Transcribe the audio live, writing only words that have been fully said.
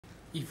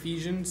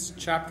Ephesians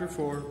chapter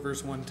 4,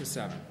 verse 1 to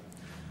 7.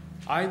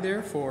 I,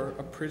 therefore,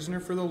 a prisoner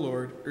for the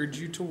Lord, urge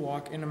you to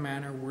walk in a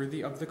manner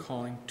worthy of the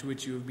calling to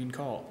which you have been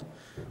called,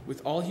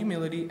 with all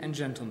humility and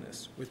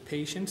gentleness, with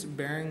patience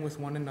bearing with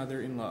one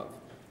another in love,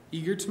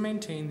 eager to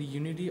maintain the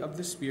unity of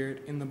the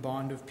Spirit in the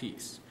bond of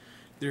peace.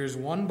 There is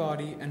one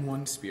body and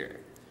one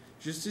Spirit.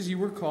 Just as you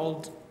were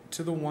called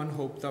to the one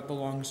hope that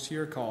belongs to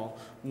your call,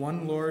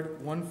 one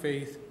Lord, one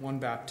faith, one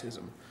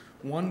baptism,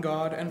 one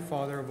God and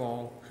Father of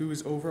all, who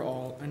is over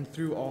all and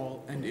through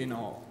all and in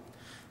all.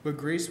 But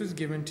grace was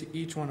given to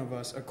each one of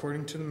us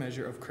according to the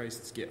measure of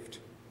Christ's gift.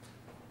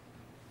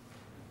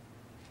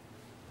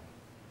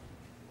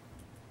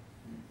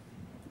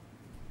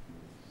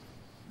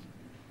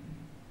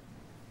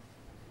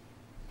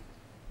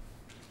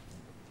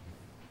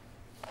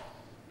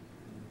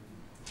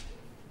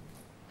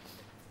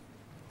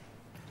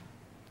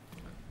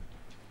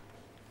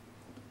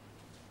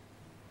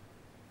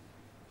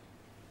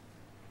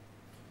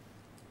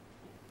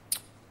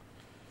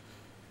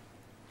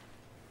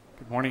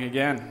 Morning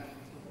again.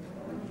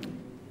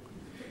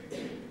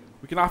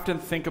 We can often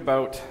think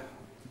about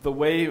the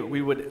way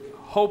we would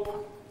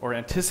hope or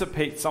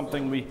anticipate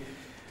something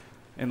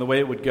in the way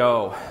it would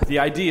go. The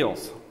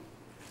ideals,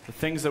 the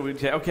things that we'd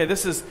say, okay,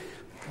 this is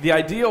the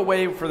ideal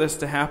way for this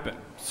to happen.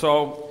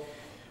 So,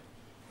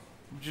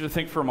 I want you to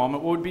think for a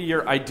moment, what would be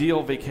your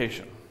ideal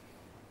vacation?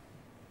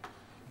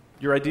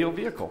 Your ideal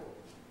vehicle?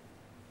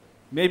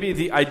 Maybe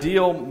the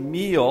ideal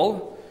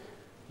meal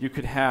you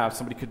could have,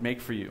 somebody could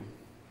make for you.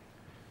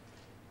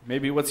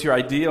 Maybe what's your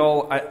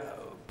ideal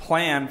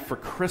plan for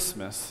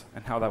Christmas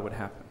and how that would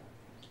happen.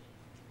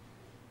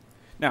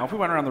 Now, if we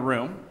went around the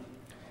room,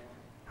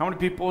 how many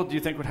people do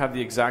you think would have the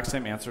exact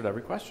same answer to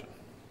every question?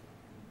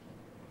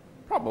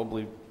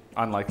 Probably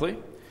unlikely.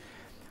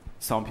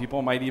 Some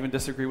people might even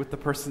disagree with the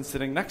person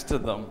sitting next to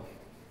them,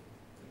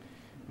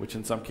 which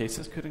in some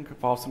cases could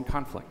involve some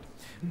conflict.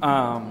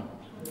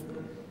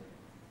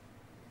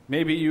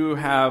 Maybe you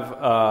have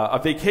a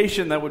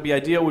vacation that would be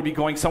ideal, would be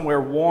going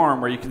somewhere warm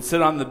where you can sit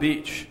on the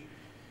beach.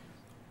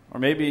 Or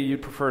maybe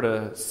you'd prefer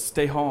to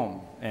stay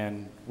home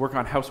and work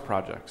on house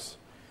projects.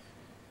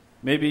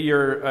 Maybe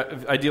your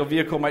ideal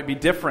vehicle might be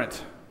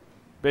different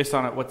based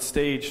on what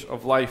stage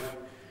of life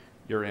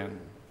you're in.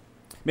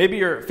 Maybe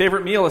your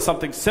favorite meal is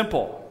something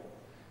simple,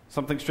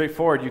 something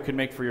straightforward you can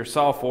make for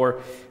yourself,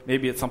 or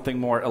maybe it's something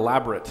more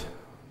elaborate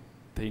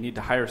that you need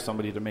to hire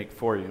somebody to make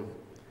for you.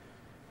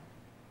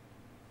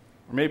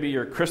 Or maybe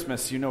your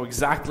Christmas, you know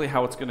exactly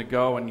how it's going to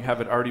go and you have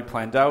it already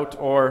planned out,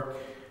 or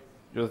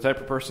you're the type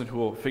of person who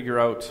will figure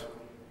out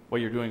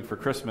what you're doing for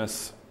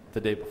Christmas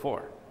the day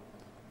before.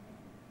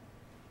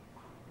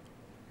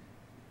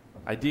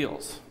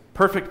 Ideals.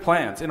 Perfect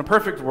plans. In a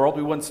perfect world,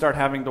 we wouldn't start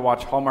having to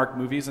watch Hallmark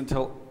movies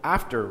until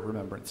after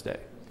Remembrance Day.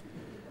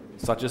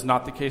 Such is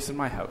not the case in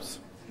my house.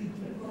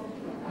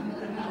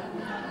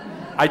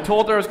 I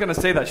told her I was going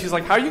to say that. She's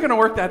like, how are you going to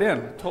work that in?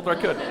 I told her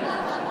I could.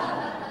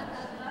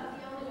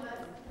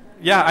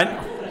 Yeah, I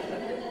know.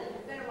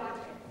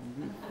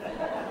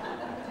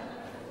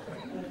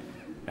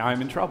 Now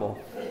I'm in trouble.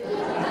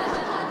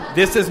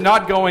 This is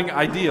not going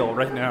ideal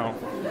right now.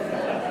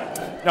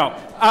 No,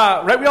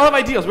 right? We all have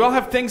ideals. We all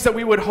have things that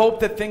we would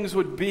hope that things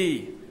would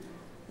be.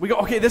 We go,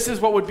 okay, this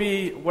is what would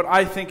be what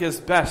I think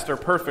is best or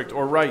perfect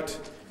or right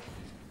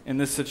in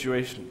this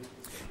situation.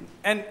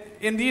 And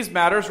in these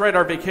matters, right,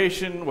 our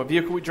vacation, what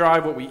vehicle we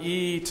drive, what we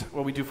eat,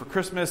 what we do for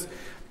Christmas,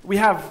 we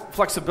have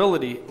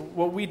flexibility.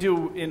 What we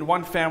do in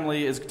one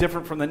family is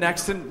different from the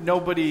next, and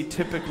nobody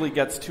typically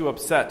gets too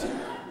upset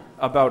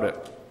about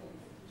it.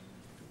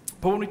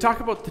 But when we talk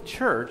about the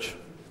church,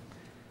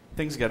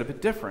 things get a bit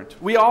different.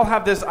 We all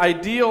have this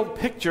ideal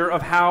picture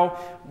of how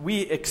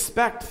we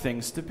expect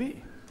things to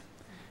be.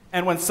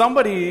 And when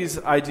somebody's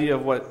idea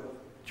of what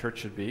church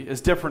should be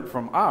is different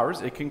from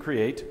ours, it can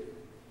create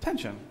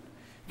tension.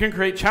 It can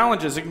create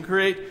challenges. It can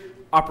create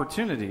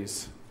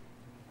opportunities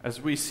as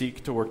we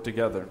seek to work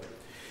together.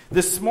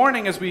 This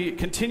morning, as we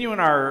continue in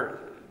our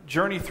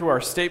journey through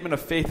our statement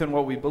of faith and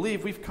what we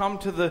believe, we've come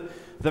to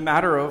the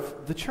matter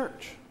of the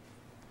church.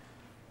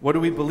 What do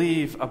we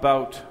believe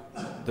about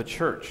the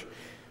church?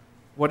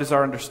 What is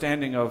our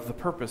understanding of the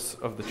purpose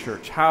of the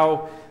church?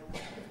 How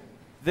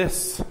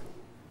the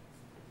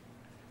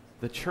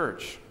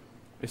church,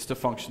 is to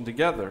function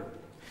together.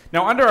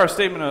 Now, under our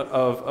statement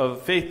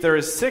of faith, there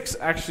is 6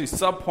 actually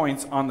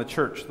subpoints on the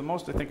church, the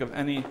most, I think, of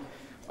any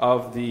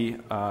of the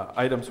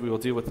items we will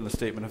deal with in the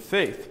statement of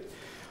faith.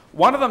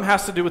 One of them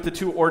has to do with the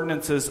 2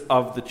 ordinances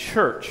of the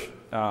church,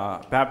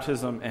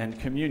 baptism and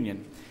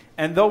communion.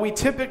 And though we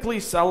typically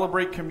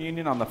celebrate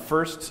communion on the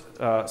first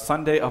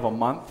Sunday of a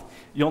month,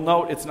 you'll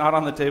note it's not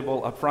on the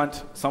table up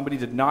front. Somebody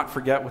did not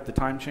forget with the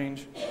time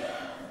change.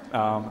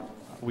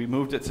 We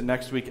moved it to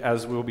next week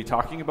as we'll be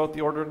talking about the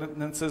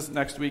ordinances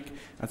next week,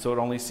 and so it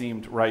only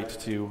seemed right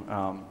to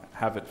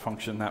have it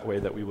function that way,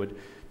 that we would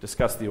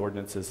discuss the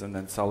ordinances and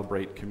then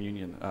celebrate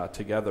communion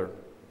together.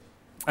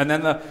 And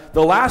then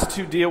the last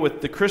 2 deal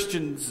with the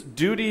Christian's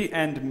duty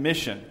and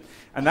mission,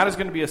 and that is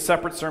going to be a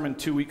separate sermon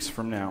 2 weeks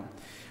from now.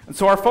 And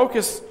so our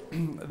focus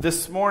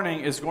this morning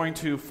is going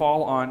to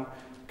fall on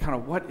kind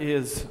of what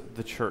is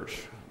the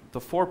church. The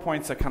 4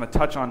 points that kind of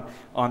touch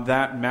on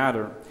that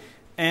matter.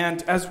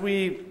 And as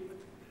we'll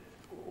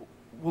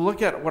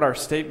look at what our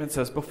statement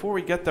says, before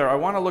we get there, I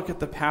want to look at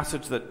the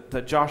passage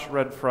that Josh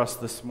read for us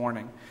this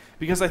morning,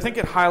 because I think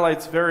it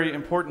highlights very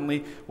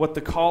importantly what the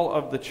call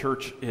of the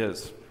church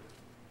is.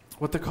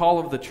 What the call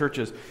of the church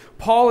is.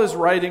 Paul is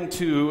writing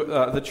to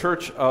the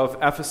church of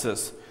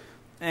Ephesus,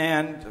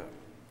 and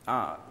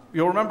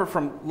you'll remember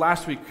from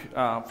last week,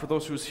 for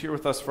those who was here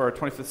with us for our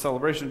 25th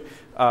celebration,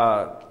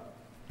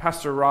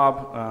 Pastor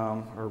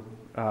Rob,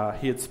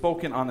 he had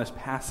spoken on this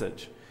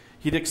passage.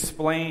 He'd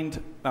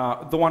explained,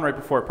 the one right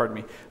before it, pardon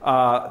me,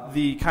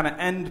 the kind of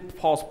end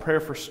Paul's prayer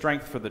for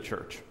strength for the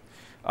church.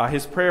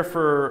 His prayer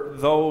for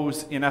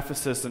those in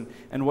Ephesus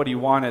and what he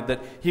wanted, that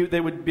they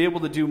would be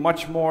able to do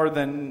much more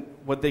than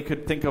what they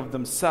could think of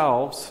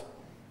themselves,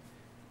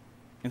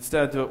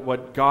 instead of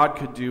what God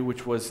could do,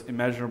 which was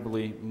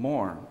immeasurably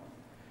more.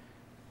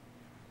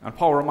 And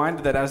Paul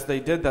reminded that as they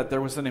did that, there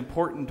was an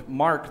important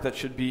mark that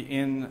should be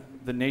in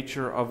the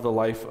nature of the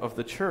life of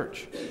the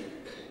church.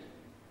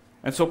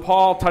 And so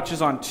Paul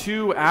touches on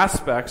two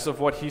aspects of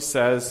what he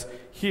says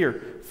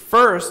here.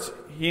 First,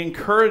 he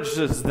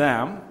encourages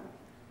them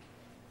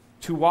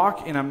to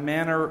walk in a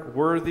manner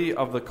worthy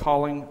of the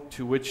calling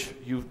to which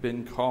you've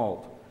been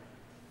called.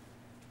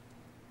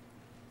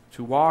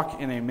 To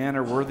walk in a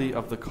manner worthy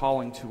of the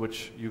calling to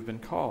which you've been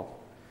called.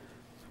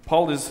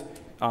 Paul has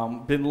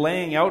been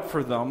laying out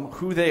for them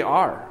who they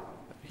are.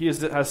 He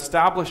has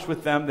established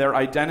with them their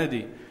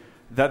identity,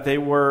 that they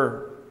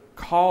were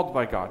called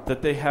by God,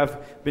 that they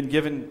have been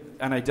given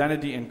an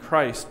identity in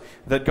Christ,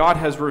 that God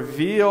has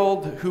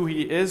revealed who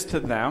he is to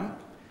them,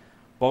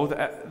 both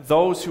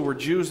those who were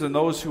Jews and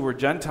those who were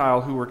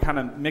Gentile, who were kind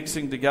of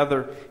mixing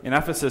together in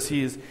Ephesus.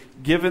 He's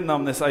given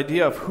them this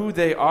idea of who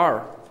they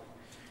are.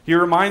 He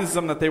reminds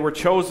them that they were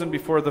chosen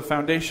before the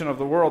foundation of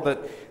the world,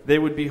 that they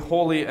would be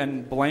holy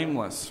and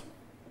blameless.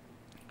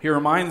 He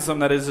reminds them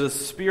that it is a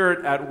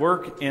Spirit at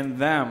work in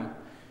them,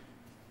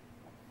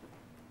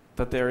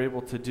 that they are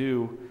able to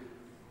do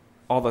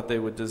all that they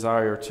would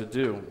desire to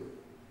do.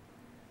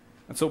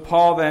 And so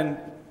Paul then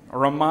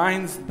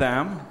reminds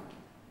them,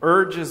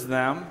 urges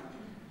them,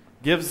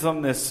 gives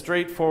them this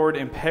straightforward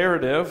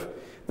imperative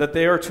that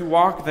they are to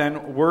walk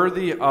then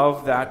worthy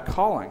of that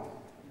calling.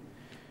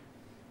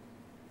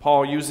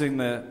 Paul, using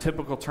the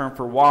typical term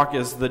for walk,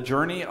 is the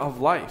journey of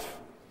life.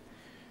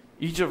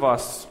 Each of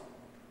us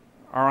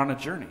are on a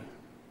journey.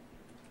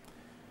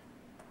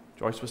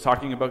 Joyce was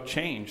talking about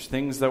change,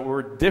 things that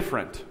were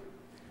different.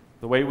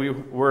 The way we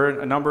were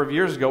a number of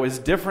years ago is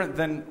different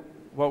than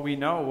what we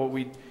know, what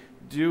we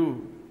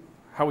do,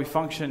 how we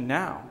function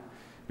now.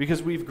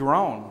 Because we've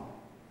grown.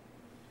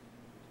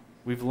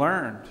 We've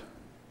learned.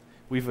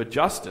 We've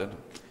adjusted.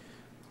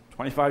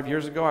 25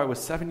 years ago, I was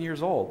 7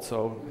 years old,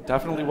 so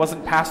definitely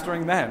wasn't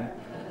pastoring then.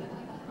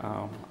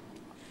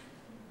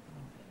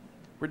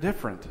 We're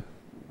different.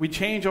 We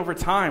change over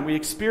time. We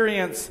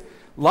experience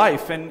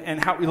life,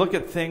 and how we look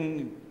at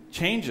things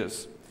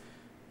changes.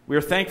 We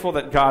are thankful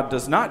that God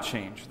does not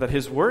change, that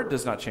his word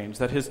does not change,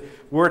 that his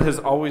word has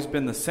always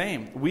been the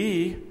same.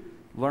 We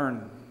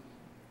learn,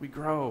 we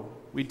grow,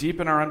 we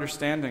deepen our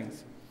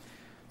understandings.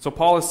 So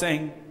Paul is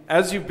saying,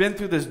 as you've been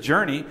through this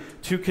journey,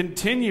 to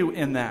continue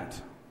in that.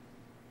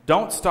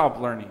 Don't stop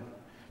learning.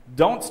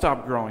 Don't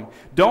stop growing.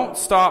 Don't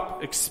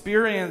stop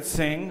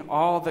experiencing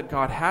all that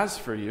God has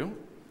for you.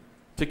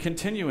 To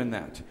continue in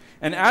that.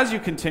 And as you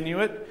continue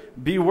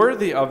it, be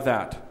worthy of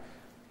that.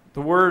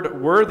 The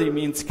word worthy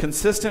means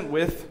consistent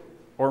with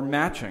or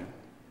matching.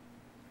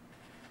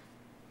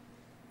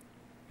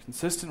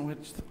 Consistent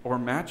with or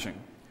matching.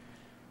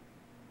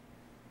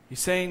 He's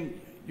saying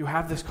you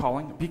have this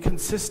calling. Be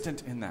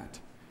consistent in that.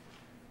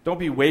 Don't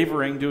be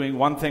wavering, doing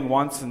one thing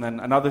once and then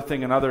another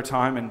thing another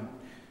time and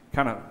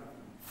kind of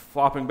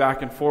flopping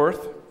back and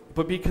forth.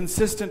 But be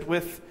consistent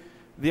with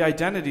the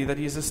identity that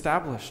he's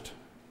established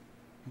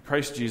in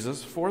Christ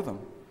Jesus for them.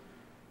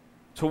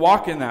 To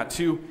walk in that,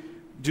 to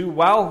do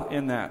well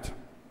in that.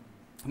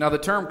 Now, the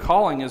term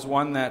calling is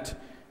one that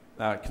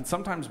can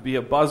sometimes be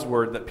a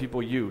buzzword that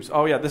people use.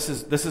 Oh yeah, this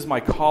is my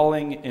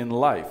calling in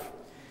life.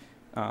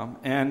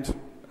 And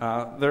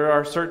there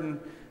are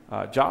certain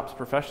jobs,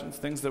 professions,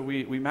 things that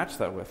we match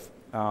that with,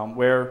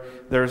 where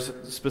there's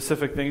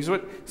specific things.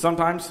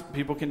 Sometimes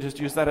people can just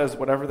use that as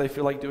whatever they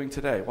feel like doing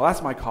today. Well,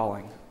 that's my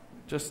calling.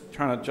 Just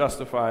trying to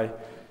justify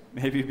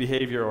maybe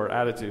behavior or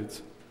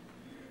attitudes.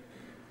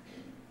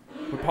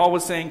 But Paul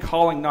was saying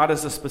calling not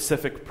as a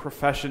specific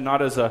profession,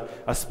 not as a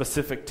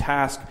specific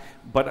task,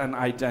 but an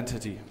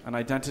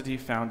identity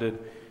founded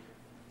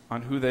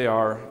on who they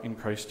are in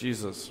Christ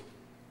Jesus.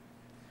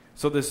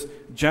 So this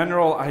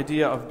general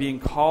idea of being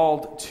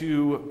called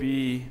to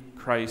be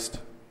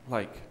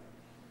Christ-like.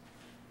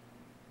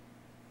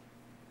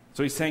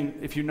 So he's saying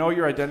if you know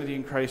your identity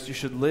in Christ, you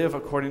should live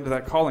according to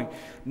that calling,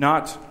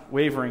 not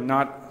wavering,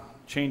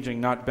 not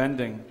changing, not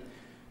bending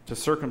to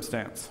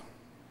circumstance,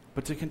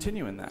 but to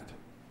continue in that.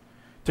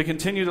 To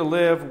continue to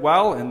live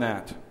well in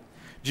that.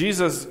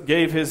 Jesus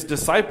gave his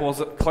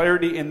disciples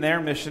clarity in their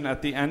mission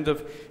at the end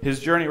of his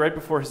journey. Right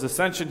before his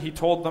ascension, he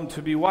told them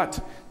to be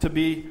what? To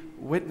be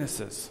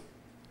witnesses.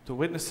 To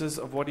witnesses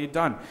of what he'd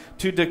done.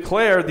 To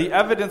declare the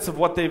evidence of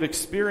what they've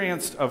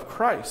experienced of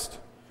Christ.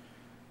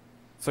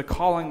 It's a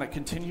calling that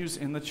continues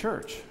in the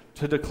church.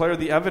 To declare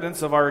the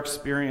evidence of our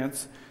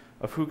experience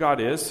of who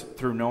God is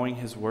through knowing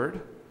his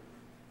word,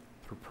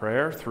 through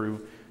prayer,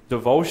 through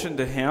devotion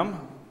to him,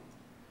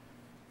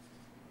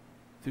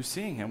 through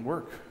seeing him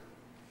work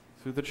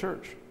through the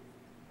church.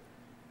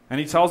 And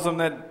he tells them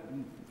that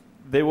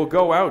they will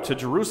go out to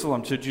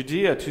Jerusalem, to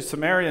Judea, to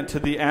Samaria, and to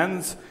the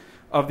ends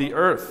of the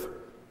earth.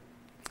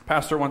 A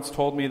pastor once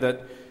told me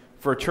that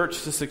for a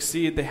church to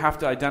succeed, they have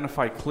to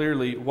identify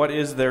clearly what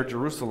is their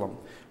Jerusalem.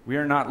 We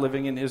are not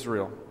living in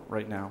Israel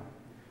right now.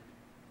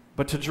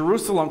 But to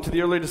Jerusalem, to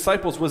the early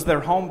disciples, was their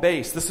home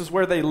base. This is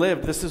where they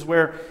lived. This is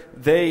where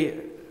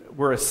they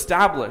were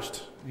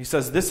established. He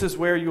says, this is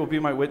where you will be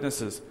my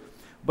witnesses.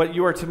 But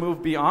you are to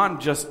move beyond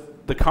just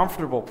the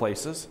comfortable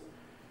places,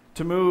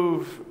 to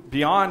move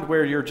beyond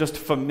where you're just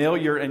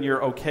familiar and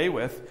you're okay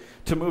with,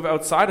 to move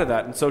outside of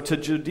that. And so to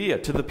Judea,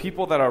 to the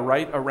people that are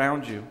right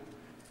around you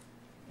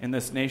in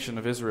this nation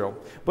of Israel.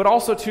 But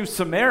also to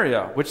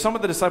Samaria, which some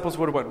of the disciples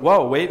would have went,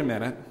 whoa, wait a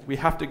minute, we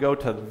have to go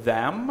to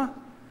them?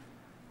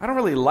 I don't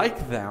really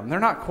like them. They're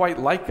not quite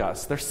like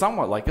us. They're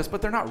somewhat like us,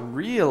 but they're not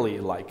really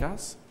like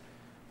us.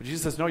 But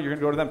Jesus says, no, you're going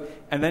to go to them,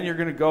 and then you're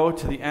going to go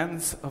to the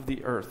ends of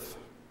the earth.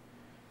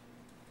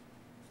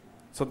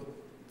 So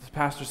the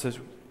pastor says,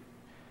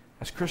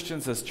 as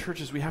Christians, as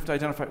churches, we have to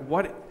identify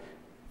what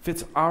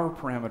fits our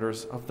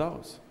parameters of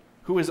those.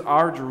 Who is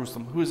our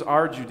Jerusalem? Who is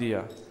our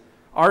Judea?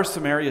 Our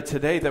Samaria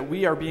today that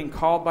we are being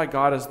called by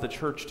God as the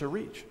church to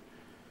reach,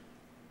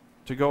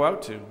 to go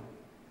out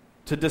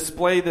to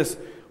display this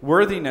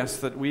worthiness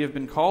that we have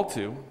been called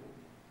to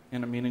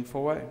in a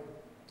meaningful way.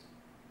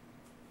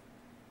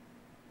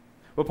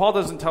 But Paul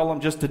doesn't tell them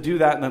just to do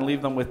that and then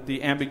leave them with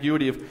the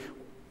ambiguity of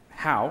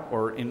how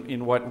or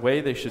in what way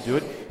they should do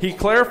it. He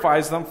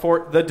clarifies them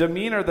for the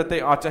demeanor that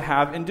they ought to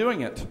have in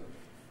doing it.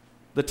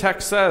 The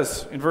text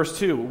says in verse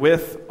 2,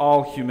 with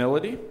all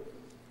humility,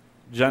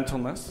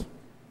 gentleness,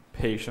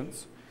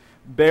 patience,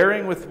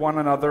 bearing with one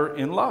another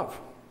in love.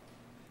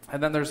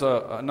 And then there's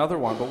another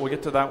one, but we'll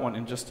get to that one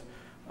in just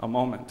a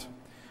moment.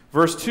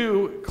 Verse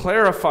 2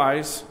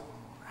 clarifies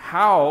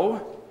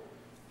how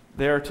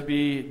they are to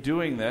be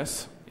doing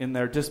this in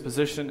their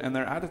disposition and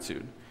their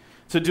attitude.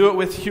 To do it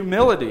with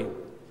humility.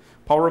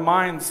 Paul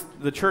reminds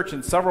the church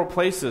in several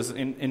places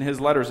in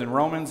his letters, in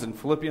Romans and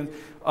Philippians,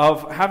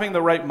 of having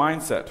the right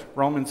mindset.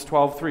 Romans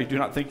 12:3, do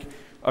not think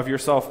of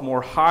yourself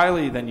more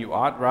highly than you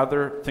ought,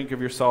 rather think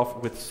of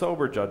yourself with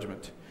sober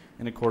judgment,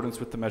 in accordance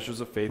with the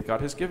measures of faith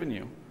God has given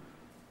you.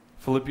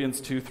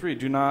 Philippians 2:3,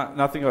 do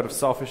nothing out of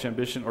selfish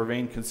ambition or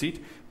vain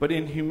conceit, but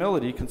in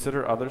humility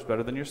consider others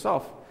better than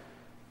yourself.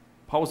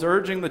 Paul was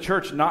urging the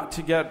church not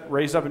to get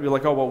raised up and be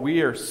like, oh, well,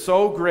 we are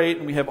so great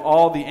and we have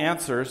all the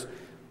answers,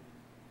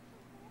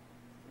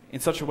 in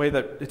such a way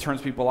that it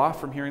turns people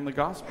off from hearing the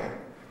gospel.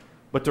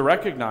 But to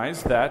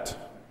recognize that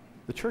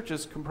the church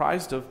is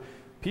comprised of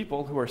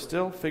people who are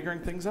still figuring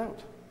things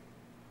out.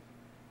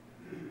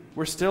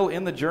 We're still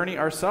in the journey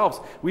ourselves.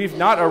 We've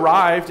not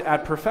arrived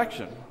at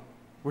perfection.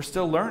 We're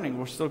still learning.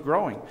 We're still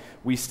growing.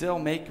 We still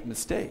make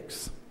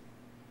mistakes.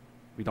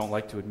 We don't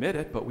like to admit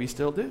it, but we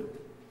still do.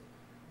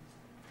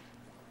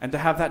 And to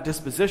have that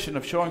disposition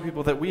of showing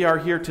people that we are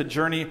here to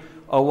journey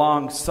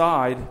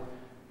alongside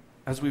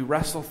as we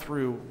wrestle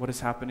through what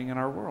is happening in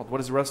our world, what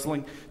is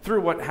wrestling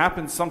through what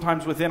happens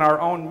sometimes within our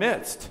own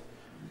midst,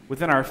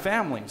 within our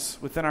families,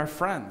 within our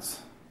friends.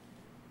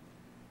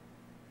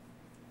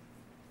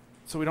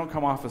 So we don't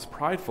come off as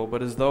prideful,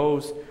 but as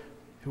those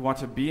who want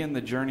to be in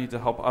the journey to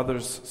help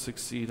others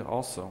succeed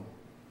also.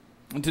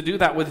 And to do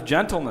that with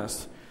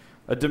gentleness,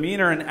 a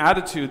demeanor and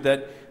attitude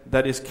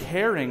that is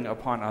caring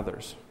upon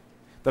others,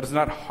 that is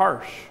not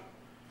harsh,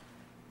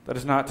 that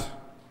is not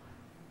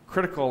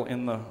critical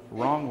in the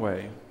wrong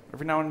way.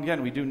 Every now and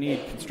again, we do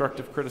need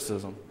constructive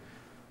criticism.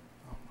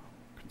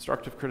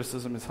 Constructive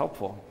criticism is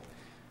helpful.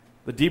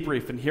 The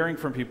debrief and hearing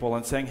from people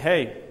and saying,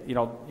 hey,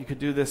 you could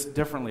do this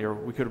differently, or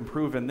we could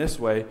improve in this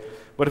way.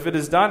 But if it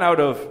is done out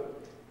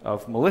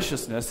of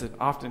maliciousness, it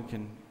often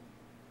can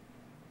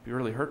be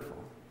really hurtful.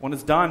 When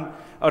it's done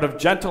out of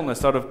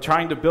gentleness, out of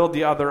trying to build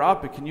the other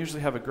up, it can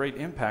usually have a great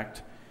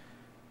impact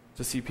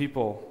to see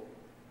people.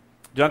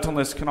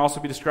 Gentleness can also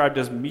be described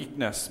as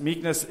meekness.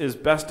 Meekness is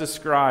best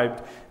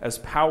described as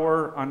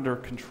power under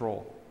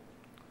control.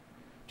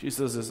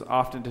 Jesus is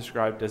often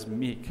described as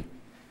meek,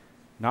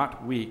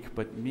 not weak,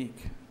 but meek.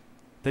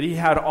 That he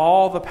had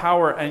all the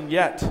power, and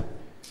yet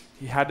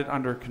he had it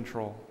under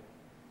control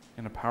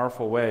in a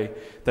powerful way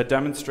that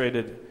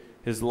demonstrated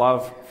his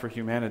love for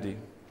humanity.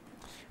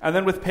 And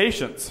then with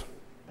patience.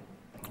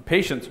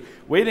 Patience,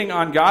 waiting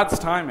on God's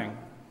timing.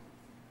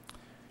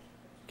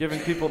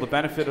 Giving people the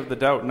benefit of the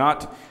doubt,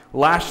 not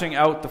lashing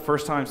out the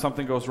first time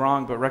something goes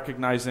wrong, but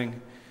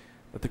recognizing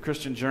that the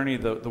Christian journey,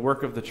 the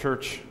work of the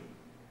church,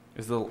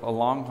 is a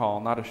long haul,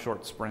 not a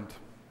short sprint.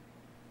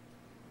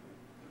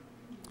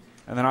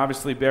 And then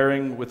obviously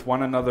bearing with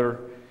one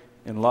another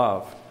in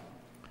love.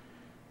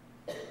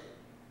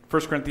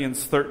 1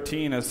 Corinthians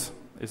 13 is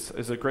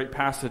a great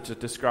passage that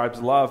describes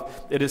love.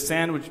 It is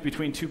sandwiched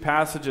between two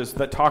passages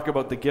that talk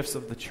about the gifts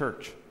of the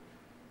church.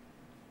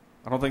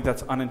 I don't think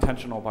that's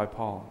unintentional by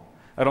Paul.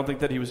 I don't think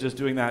that he was just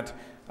doing that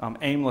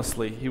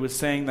aimlessly. He was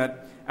saying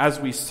that as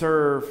we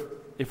serve,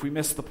 if we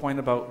miss the point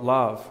about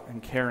love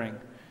and caring,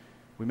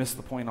 we miss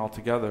the point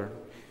altogether.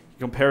 He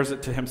compares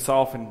it to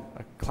himself in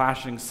a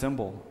clashing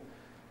cymbal.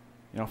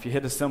 You know, if you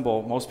hit a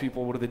cymbal, most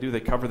people, what do?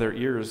 They cover their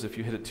ears if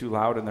you hit it too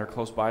loud and they're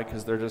close by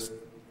because they're just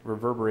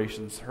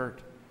reverberations hurt.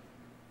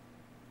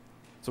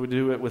 So we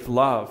do it with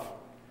love.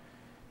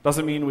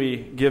 Doesn't mean we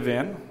give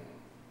in.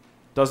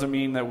 Doesn't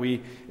mean that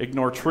we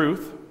ignore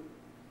truth.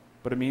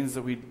 But it means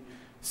that we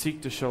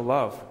seek to show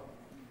love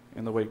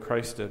in the way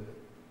Christ did.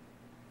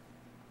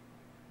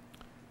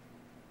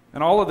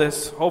 And all of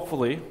this,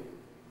 hopefully,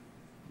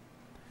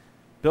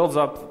 builds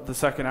up the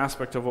second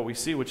aspect of what we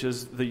see, which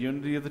is the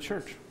unity of the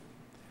church.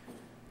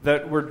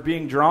 That we're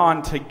being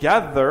drawn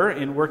together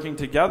in working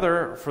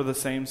together for the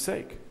same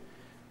sake.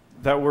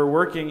 That we're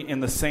working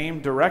in the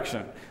same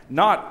direction.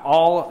 Not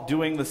all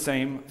doing the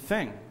same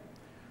thing.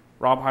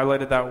 Rob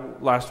highlighted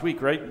that last week,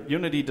 right?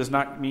 Unity does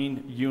not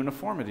mean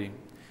uniformity.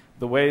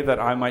 The way that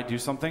I might do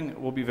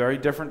something will be very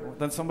different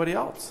than somebody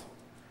else.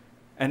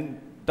 And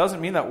doesn't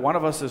mean that one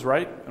of us is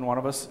right and one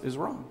of us is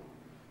wrong.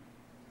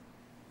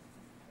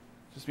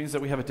 It just means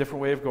that we have a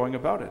different way of going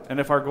about it.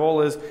 And if our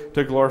goal is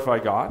to glorify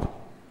God,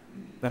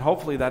 then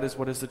hopefully that is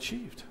what is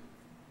achieved.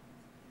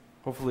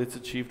 Hopefully it's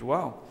achieved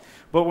well.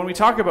 But when we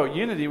talk about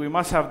unity, we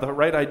must have the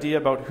right idea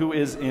about who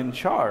is in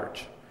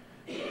charge.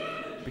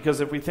 Because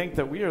if we think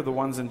that we are the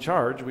ones in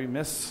charge, we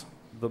miss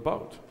the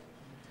boat.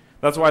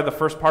 That's why the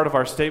first part of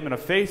our statement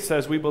of faith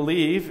says we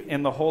believe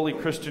in the holy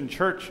Christian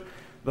church,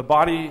 the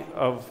body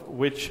of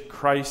which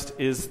Christ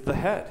is the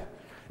head.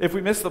 If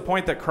we miss the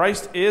point that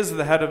Christ is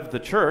the head of the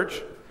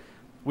church,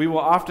 we will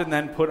often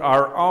then put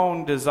our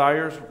own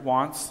desires,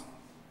 wants,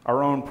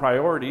 our own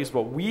priorities,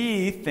 what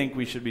we think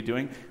we should be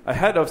doing,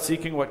 ahead of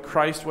seeking what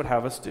Christ would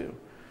have us do.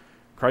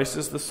 Christ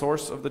is the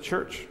source of the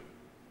church.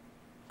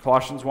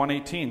 Colossians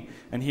 1:18,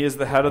 and he is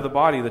the head of the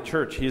body, the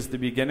church. He is the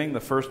beginning, the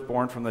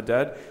firstborn from the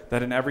dead,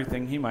 that in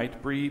everything he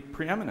might be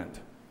preeminent.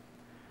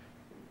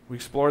 We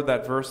explored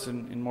that verse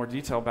in more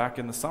detail back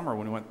in the summer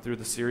when we went through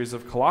the series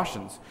of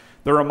Colossians.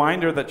 The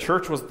reminder that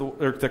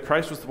that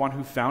Christ was the one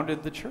who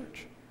founded the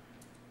church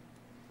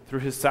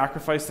through his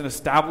sacrifice in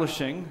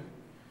establishing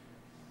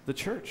the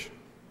church.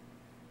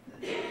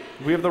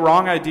 If we have the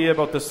wrong idea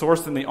about the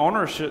source and the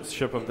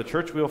ownership of the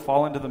church, we will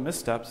fall into the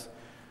missteps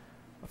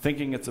of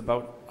thinking it's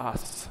about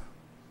us,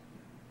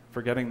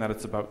 forgetting that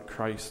it's about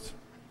Christ.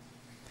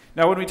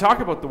 Now, when we talk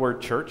about the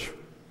word church,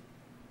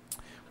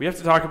 we have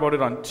to talk about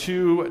it on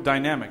two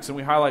dynamics, and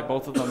we highlight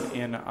both of them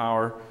in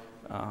our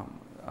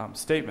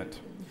statement.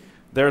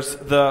 There's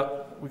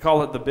we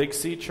call it the Big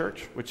C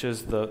church, which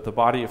is the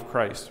body of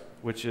Christ,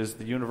 which is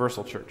the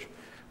universal church,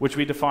 which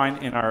we define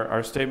in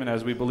our statement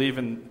as we believe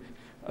in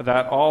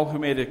that all who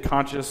made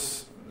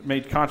conscious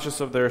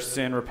of their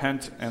sin,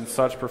 repent, and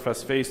such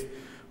profess faith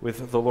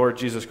with the Lord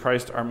Jesus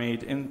Christ are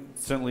made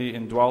instantly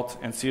indwelt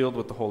and sealed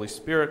with the Holy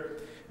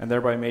Spirit, and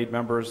thereby made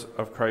members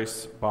of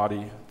Christ's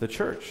body, the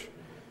church.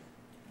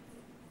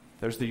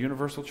 There's the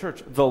universal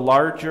church, the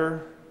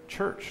larger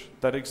church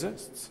that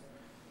exists.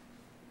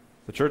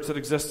 The church that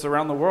exists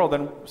around the world,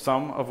 and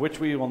some of which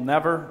we will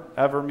never,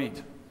 ever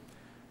meet,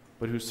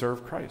 but who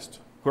serve Christ,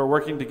 who are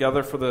working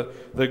together for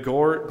the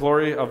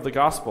glory of the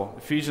gospel.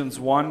 Ephesians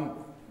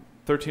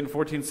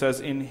 1:13-14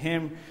 says, in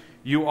him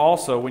you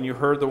also, when you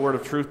heard the word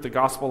of truth, the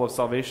gospel of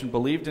salvation,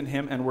 believed in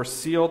him and were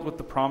sealed with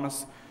the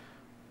promise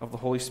of the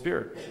Holy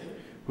Spirit,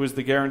 who is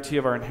the guarantee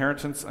of our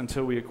inheritance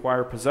until we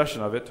acquire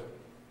possession of it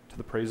to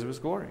the praise of his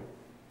glory.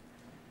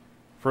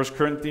 1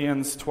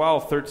 Corinthians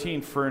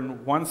 12:13, for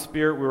in one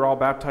spirit we were all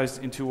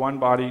baptized into one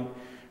body,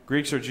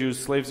 Greeks or Jews,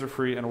 slaves or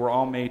free, and we're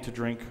all made to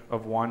drink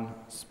of one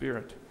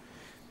spirit.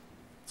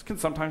 This can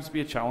sometimes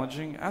be a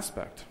challenging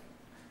aspect.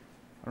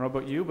 I don't know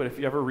about you, but if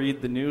you ever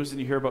read the news and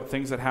you hear about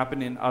things that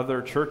happen in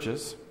other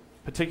churches,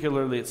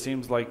 particularly it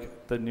seems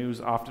like the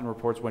news often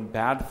reports when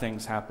bad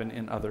things happen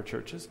in other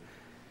churches,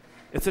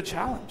 it's a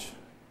challenge.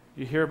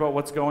 You hear about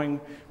what's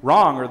going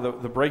wrong or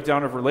the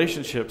breakdown of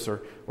relationships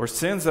or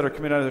sins that are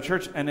committed out of the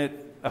church, and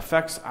it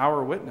affects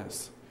our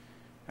witness.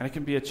 And it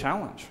can be a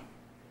challenge.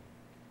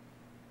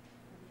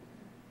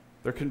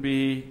 There can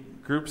be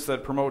groups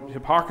that promote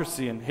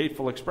hypocrisy and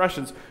hateful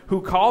expressions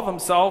who call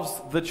themselves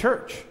the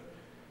church,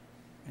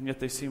 and yet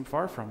they seem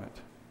far from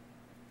it.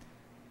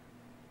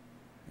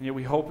 And yet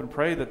we hope and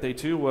pray that they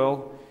too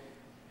will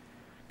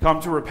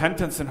come to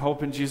repentance and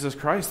hope in Jesus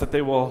Christ, that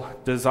they will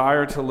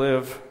desire to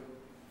live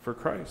for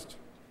Christ.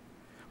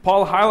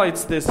 Paul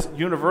highlights this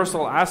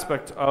universal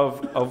aspect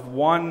of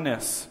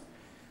oneness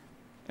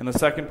in the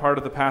second part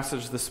of the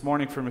passage this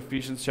morning from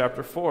Ephesians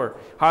chapter 4,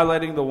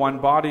 highlighting the one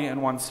body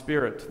and one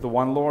spirit, the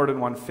one Lord and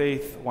one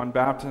faith, one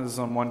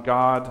baptism, one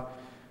God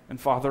and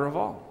Father of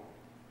all.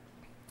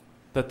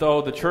 That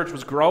though the church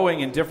was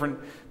growing in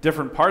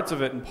different parts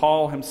of it, and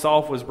Paul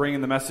himself was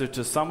bringing the message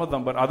to some of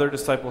them, but other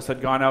disciples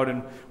had gone out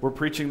and were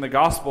preaching the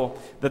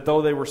gospel, that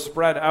though they were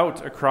spread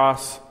out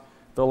across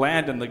the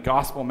land and the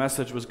gospel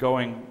message was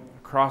going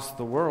across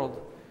the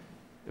world,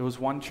 it was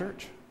one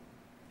church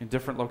in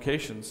different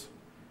locations,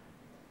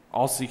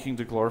 all seeking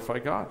to glorify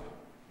God.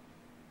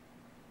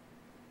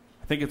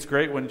 I think it's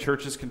great when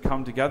churches can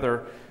come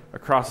together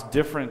across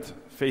different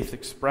faith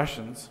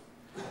expressions.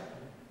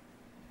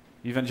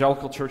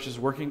 Evangelical churches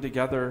working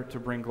together to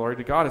bring glory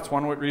to God. It's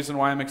one reason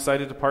why I'm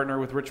excited to partner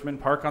with Richmond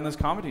Park on this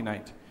comedy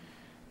night.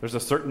 There's a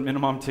certain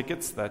minimum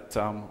tickets that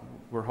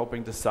we're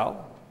hoping to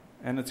sell,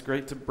 and it's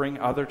great to bring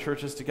other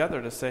churches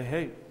together to say,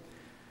 hey,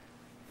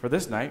 for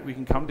this night we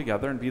can come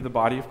together and be the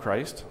body of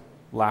Christ,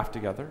 laugh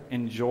together,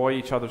 enjoy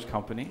each other's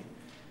company,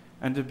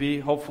 and to be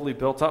hopefully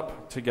built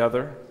up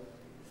together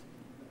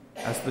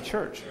as the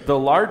church, the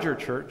larger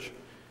church,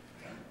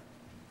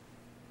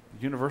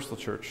 the universal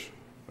church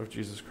of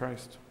Jesus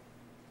Christ.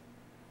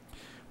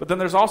 But then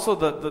there's also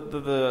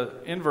the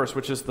inverse,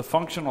 which is the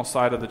functional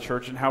side of the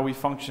church and how we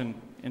function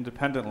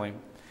independently.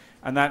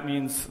 And that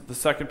means the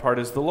second part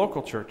is the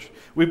local church.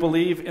 We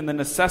believe in the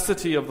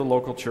necessity of the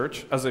local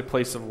church as a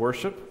place of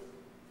worship,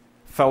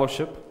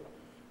 fellowship,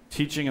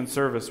 teaching, and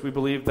service. We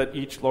believe that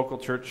each local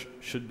church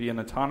should be an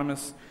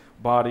autonomous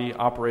body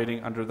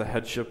operating under the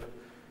headship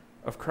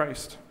of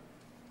Christ.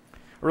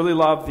 I really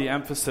love the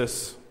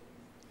emphasis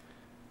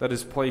that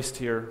is placed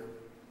here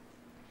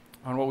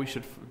on what we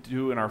should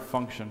do in our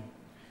function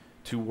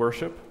to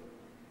worship,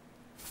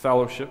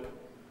 fellowship,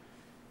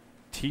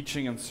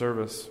 teaching, and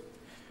service.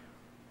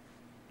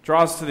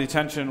 Draws to the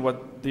attention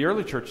what the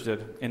early church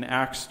did in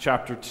Acts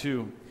chapter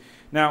 2.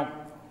 Now,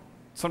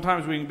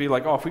 sometimes we can be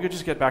like, oh, if we could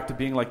just get back to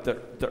being like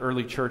the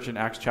early church in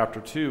Acts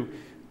chapter 2,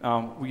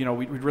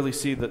 we'd really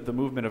see the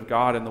movement of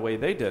God in the way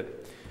they did.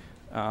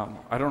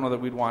 I don't know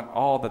that we'd want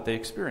all that they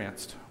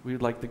experienced.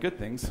 We'd like the good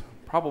things,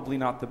 probably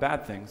not the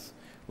bad things,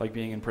 like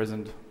being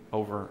imprisoned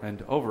over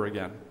and over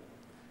again.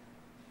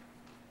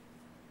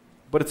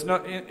 But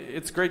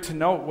it's great to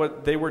note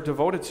what they were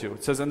devoted to.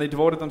 It says, and they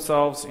devoted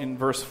themselves in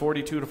verse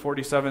 42 to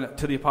 47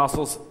 to the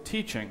apostles'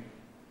 teaching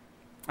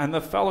and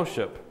the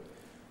fellowship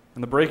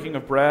and the breaking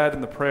of bread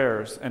and the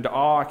prayers. And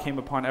awe came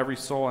upon every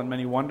soul, and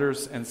many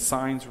wonders and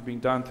signs were being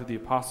done through the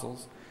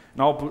apostles.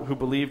 And all who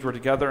believed were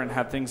together and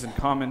had things in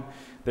common.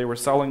 They were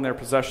selling their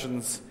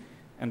possessions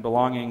and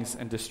belongings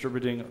and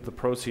distributing the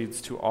proceeds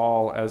to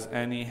all as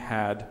any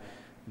had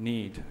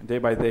need. Day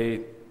by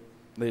day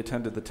they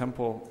attended the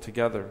temple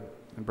together,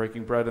 and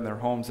breaking bread in their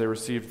homes they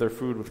received their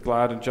food with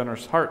glad and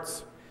generous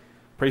hearts,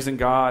 praising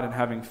God and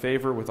having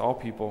favor with all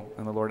people.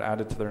 And the Lord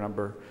added to their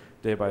number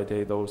day by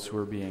day those who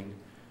were being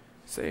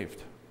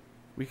saved.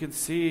 We can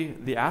see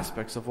the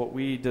aspects of what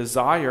we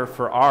desire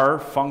for our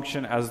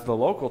function as the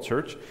local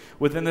church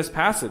within this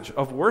passage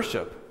of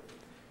worship,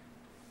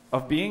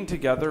 of being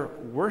together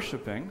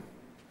worshiping,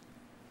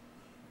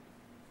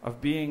 of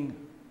being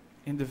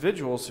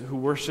individuals who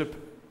worship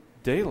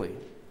daily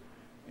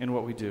in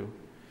what we do.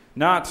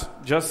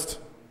 Not just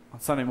on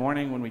Sunday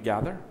morning when we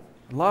gather.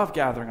 I love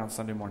gathering on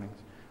Sunday mornings.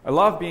 I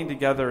love being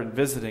together and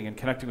visiting and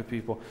connecting with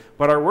people.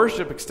 But our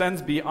worship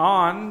extends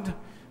beyond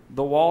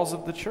the walls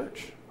of the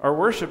church. Our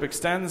worship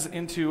extends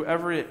into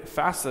every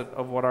facet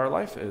of what our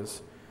life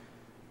is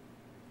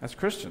as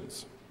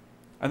Christians.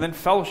 And then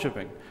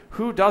fellowshipping.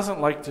 Who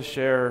doesn't like to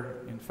share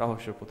in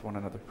fellowship with one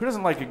another? Who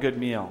doesn't like a good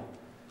meal?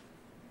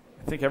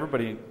 I think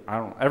everybody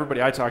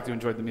I talked to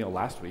enjoyed the meal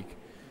last week.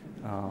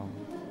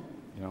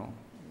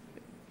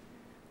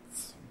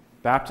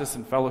 Baptist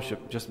and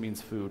fellowship just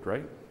means food,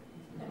 right?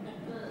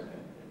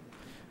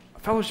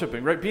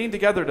 Fellowshipping, right? Being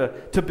together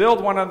to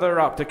build one another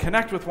up, to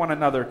connect with one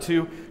another,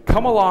 to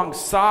come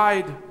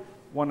alongside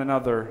one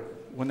another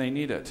when they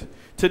need it.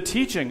 To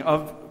teaching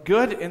of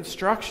good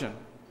instruction,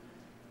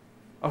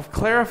 of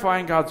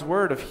clarifying God's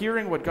word, of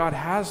hearing what God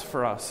has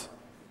for us,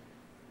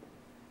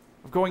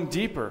 of going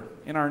deeper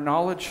in our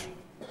knowledge,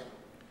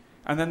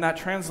 and then that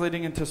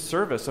translating into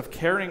service, of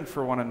caring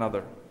for one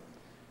another.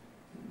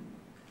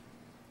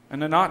 And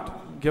to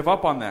not give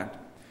up on that.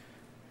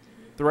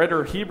 The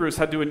writer of Hebrews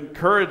had to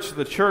encourage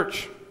the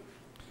church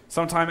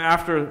sometime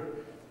after,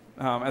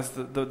 as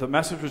the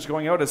message was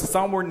going out, as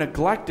some were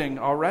neglecting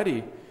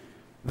already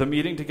the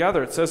meeting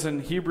together. It says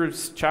in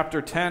Hebrews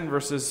chapter 10,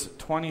 verses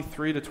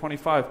 23 to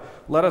 25,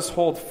 let us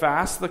hold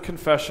fast the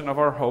confession of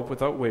our hope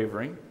without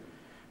wavering,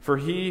 for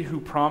he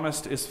who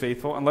promised is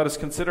faithful, and let us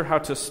consider how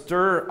to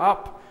stir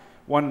up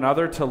one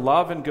another to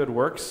love and good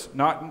works,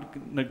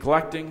 not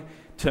neglecting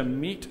to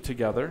meet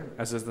together,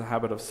 as is the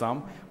habit of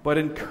some, but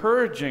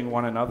encouraging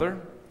one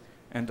another,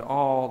 and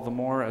all the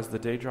more as the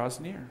day draws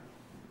near.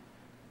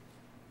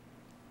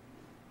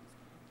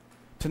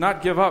 To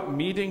not give up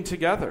meeting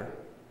together,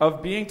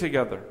 of being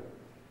together.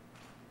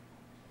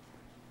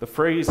 The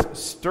phrase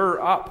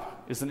stir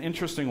up is an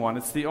interesting one.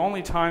 It's the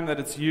only time that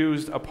it's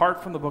used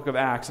apart from the book of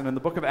Acts, and in the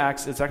book of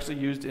Acts it's actually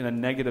used in a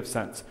negative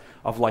sense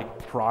of like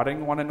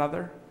prodding one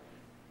another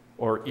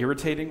or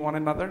irritating one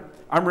another.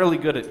 I'm really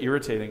good at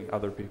irritating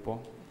other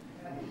people.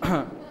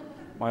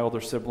 My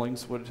older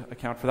siblings would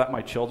account for that.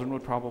 My children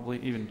would probably,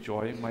 even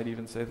Joy might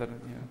even say that.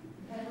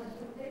 Yeah.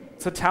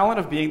 It's a talent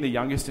of being the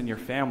youngest in your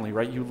family,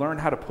 right? You learn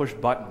how to push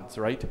buttons,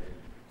 right?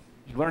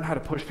 You learn how to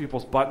push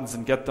people's buttons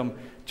and get them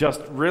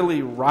just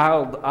really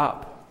riled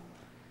up.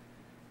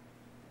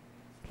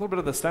 A little bit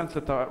of the sense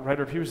that the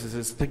writer of Hebrews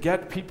is to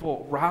get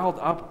people riled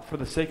up for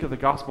the sake of the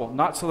gospel,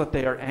 not so that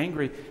they are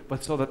angry,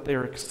 but so that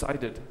they're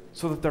excited,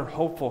 so that they're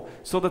hopeful,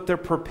 so that they're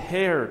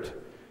prepared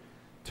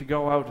to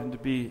go out and to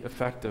be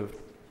effective.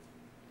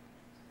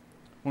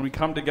 When we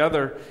come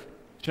together,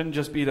 it shouldn't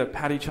just be to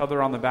pat each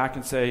other on the back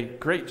and say,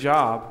 great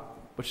job,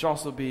 but it should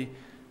also be,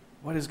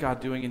 what is God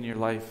doing in your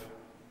life?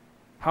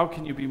 How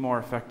can you be more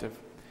effective?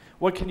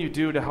 What can you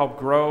do to help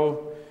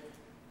grow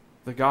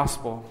the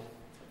gospel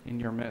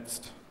in your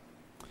midst?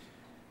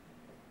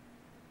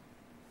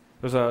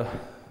 There's a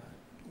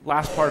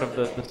last part of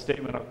the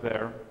statement up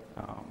there,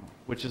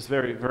 which is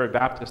very, very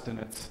Baptist in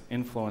its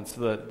influence.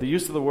 The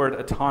use of the word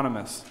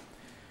autonomous.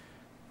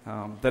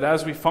 That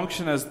as we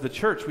function as the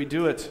church, we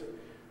do it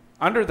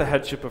under the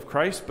headship of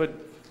Christ, but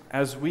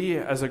as we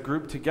as a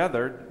group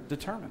together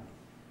determine.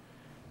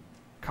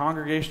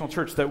 Congregational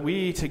church, that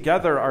we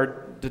together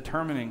are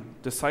determining,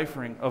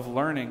 deciphering, of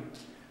learning,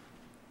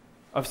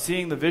 of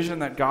seeing the vision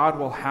that God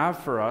will have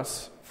for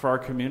us, for our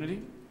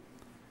community,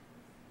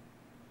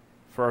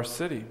 for our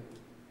city.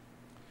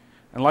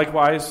 And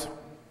likewise,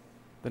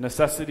 the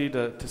necessity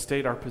to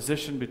state our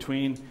position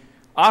between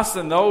us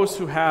and those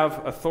who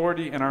have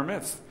authority in our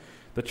midst,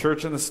 the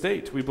church and the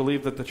state. We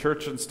believe that the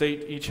church and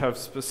state each have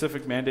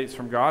specific mandates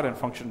from God and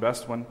function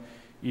best when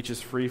each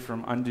is free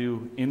from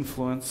undue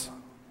influence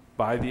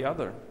by the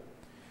other.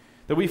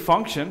 That we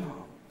function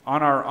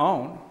on our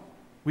own.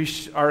 We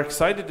are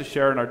excited to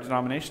share in our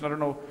denomination. I don't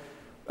know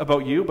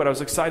about you, but I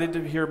was excited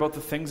to hear about the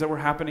things that were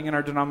happening in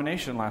our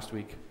denomination last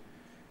week.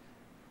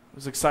 It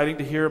was exciting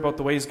to hear about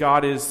the ways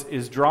God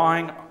is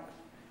drawing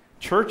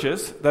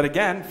churches that,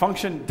 again,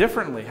 function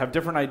differently, have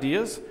different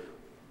ideas,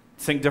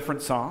 sing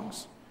different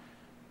songs,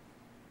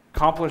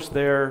 accomplish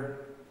their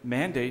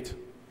mandate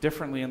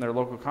differently in their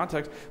local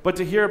context, but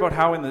to hear about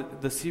how in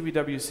the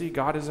CBWC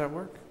God is at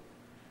work.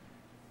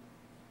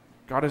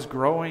 God is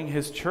growing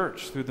his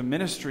church through the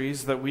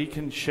ministries that we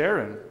can share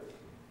in.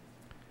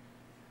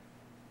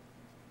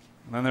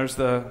 And then there's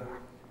the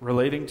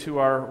relating to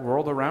our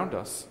world around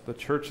us, the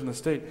church and the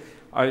state.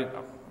 I'm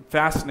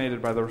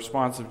fascinated by the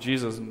response of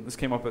Jesus, and this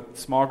came up at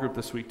small group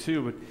this week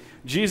too, but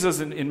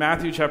Jesus in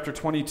Matthew chapter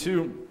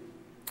 22,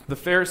 the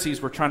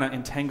Pharisees were trying to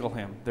entangle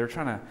him. They're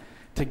trying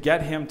to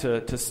get him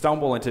to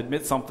stumble and to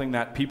admit something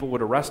that people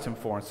would arrest him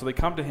for. And so they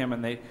come to him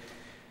and it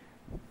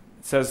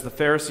says the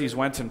Pharisees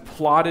went and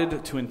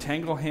plotted to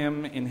entangle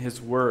him in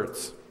his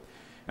words.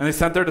 And they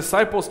sent their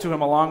disciples to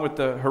him along with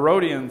the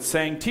Herodians,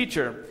 saying,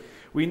 "Teacher,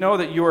 we know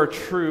that you are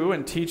true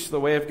and teach the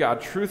way of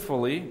God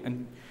truthfully,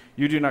 and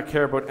you do not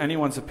care about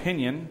anyone's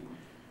opinion,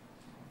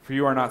 for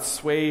you are not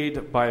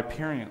swayed by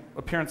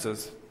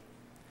appearances.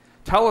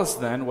 Tell us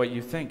then what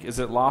you think. Is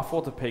it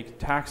lawful to pay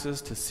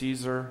taxes to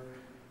Caesar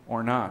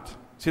or not?"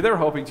 See, they were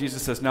hoping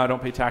Jesus says, "No,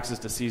 don't pay taxes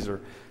to Caesar,"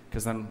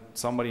 because then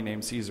somebody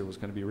named Caesar was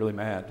going to be really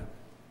mad.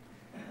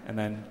 And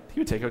then he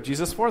would take out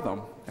Jesus for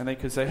them. And they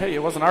could say, "Hey,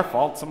 it wasn't our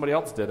fault. Somebody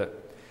else did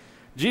it."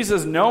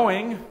 Jesus,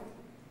 knowing,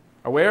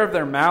 aware of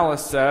their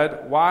malice,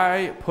 said,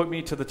 "Why put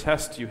me to the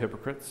test, you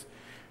hypocrites?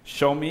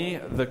 Show me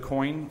the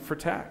coin for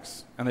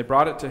tax." And they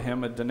brought it to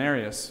him, a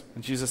denarius.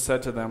 And Jesus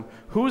said to them,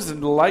 "Whose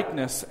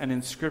likeness and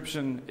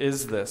inscription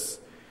is this?"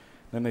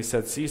 Then they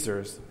said,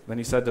 "Caesar's." Then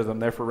he said to them,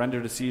 "Therefore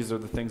render to Caesar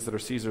the things that are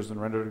Caesar's,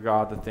 and render to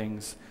God the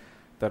things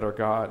that are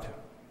God."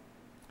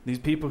 These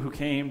people who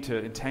came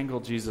to entangle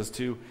Jesus,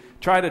 to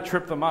try to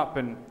trip them up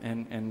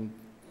and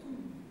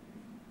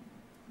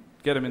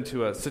get him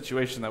into a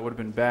situation that would have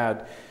been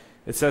bad.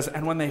 It says,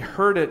 "And when they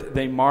heard it,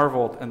 they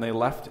marveled, and they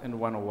left and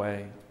went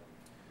away."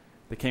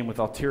 They came with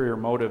ulterior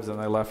motives, and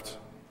they left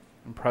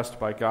impressed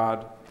by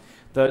God.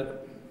 The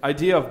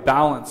idea of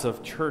balance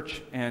of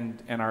church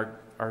and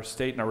our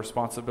state and our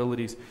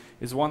responsibilities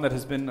is one that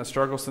has been a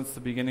struggle since the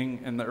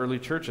beginning in the early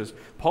churches.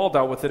 Paul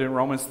dealt with it in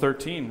Romans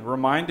 13,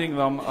 reminding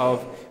them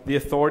of the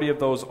authority of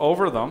those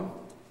over them,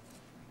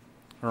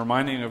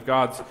 reminding of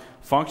God's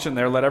function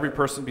there. "Let every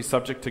person be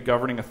subject to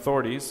governing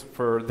authorities,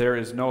 for there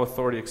is no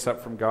authority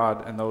except from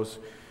God, and those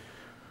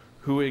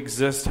who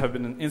exist have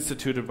been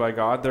instituted by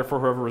God. Therefore,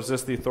 whoever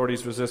resists the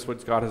authorities resists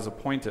what God has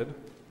appointed,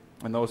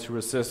 and those who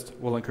resist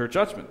will incur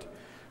judgment."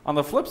 On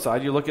the flip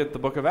side, you look at the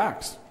book of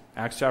Acts,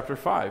 Acts chapter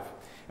 5.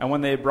 "And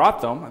when they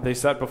brought them, they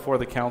sat before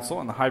the council,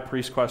 and the high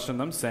priest questioned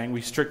them, saying,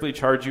 'We strictly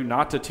charge you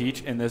not to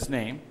teach in this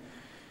name.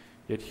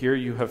 Yet here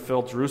you have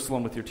filled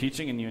Jerusalem with your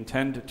teaching, and you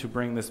intend to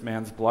bring this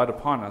man's blood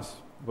upon us.'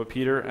 But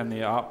Peter and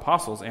the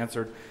apostles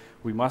answered,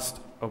 'We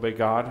must obey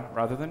God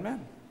rather than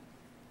men.'"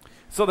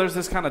 So there's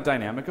this kind of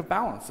dynamic of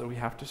balance that we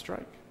have to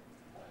strike.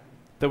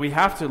 That we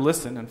have to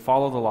listen and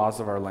follow the laws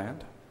of our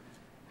land.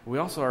 We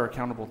also are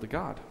accountable to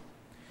God.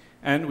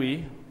 And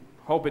we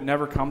hope it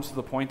never comes to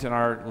the point in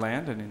our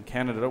land and in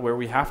Canada where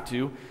we have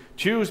to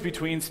choose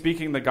between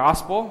speaking the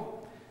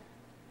gospel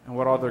and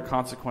what other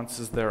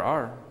consequences there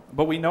are.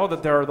 But we know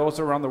that there are those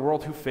around the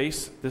world who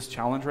face this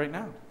challenge right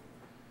now.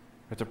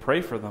 We have to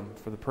pray for them,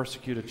 for the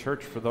persecuted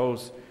church, for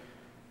those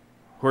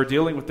who are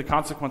dealing with the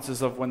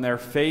consequences of when their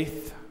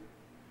faith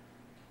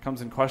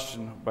comes in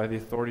question by the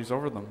authorities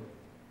over them.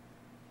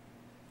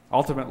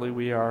 Ultimately,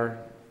 we are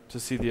to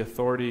see the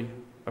authority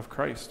of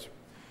Christ.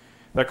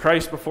 That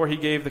Christ, before he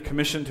gave the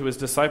commission to his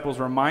disciples,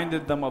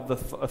 reminded them of the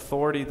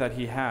authority that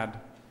he had,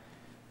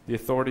 the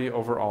authority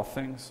over all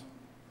things.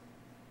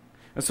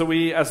 And so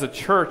we, as a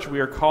church, we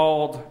are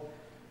called,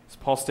 as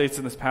Paul states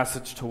in this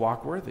passage, to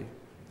walk worthy,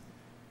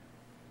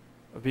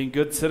 of being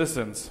good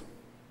citizens,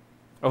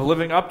 of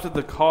living up to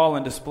the call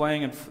and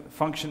displaying and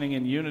functioning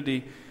in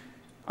unity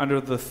under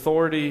the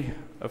authority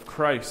of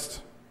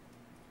Christ,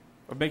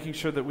 of making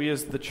sure that we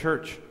as the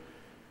church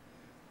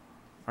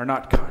are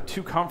not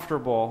too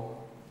comfortable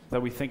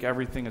that we think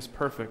everything is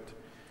perfect,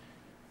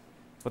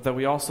 but that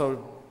we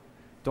also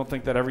don't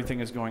think that everything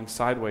is going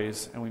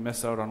sideways and we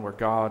miss out on where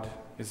God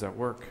is at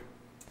work.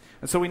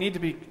 And so we need to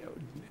be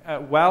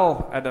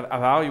well at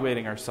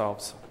evaluating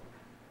ourselves,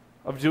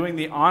 of doing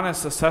the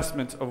honest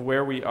assessment of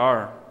where we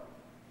are.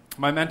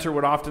 My mentor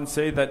would often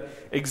say that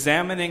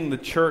examining the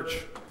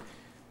church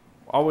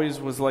always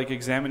was like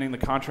examining the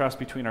contrast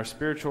between our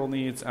spiritual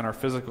needs and our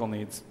physical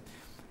needs,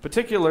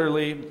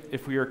 particularly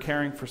if we are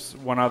caring for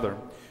one another.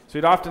 So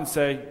he'd often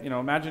say,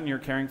 imagine you're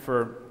caring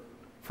for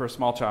a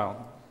small child,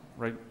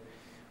 right?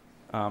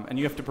 And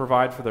you have to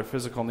provide for their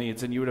physical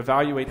needs, and you would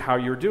evaluate how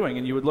you're doing,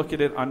 and you would look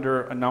at it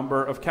under a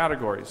number of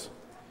categories.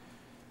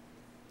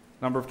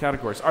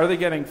 Are they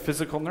getting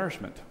physical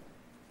nourishment?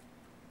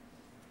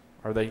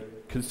 Are they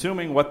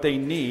consuming what they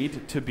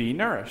need to be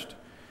nourished?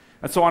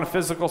 And so on a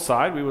physical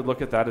side, we would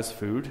look at that as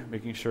food,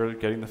 making sure they're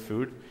getting the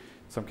food, in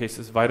some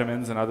cases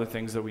vitamins and other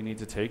things that we need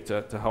to take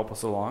to help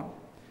us along.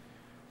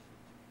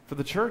 For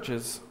the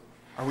churches,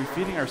 are we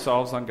feeding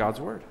ourselves on God's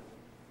word?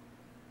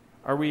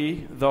 Are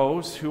we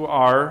those who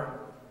are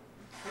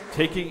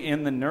taking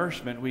in the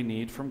nourishment we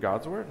need from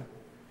God's word?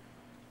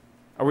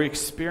 Are we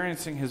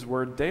experiencing his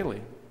word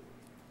daily?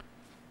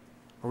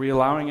 Are we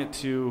allowing it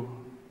to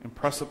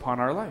impress upon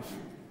our life?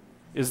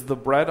 Is the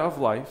bread of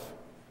life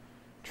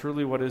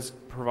truly what is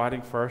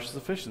providing for our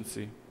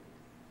sufficiency?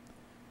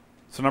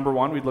 So number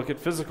one, we'd look at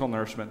physical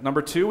nourishment.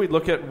 Number two, we'd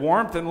look at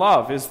warmth and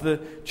love. Is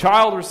the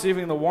child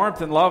receiving the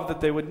warmth and love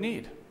that they would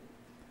need?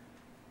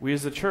 We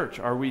as a church,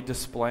 are we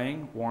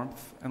displaying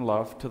warmth and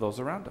love to those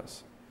around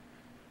us?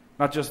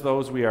 Not just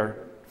those we are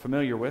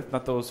familiar with,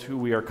 not those who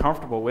we are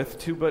comfortable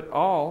with, but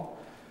all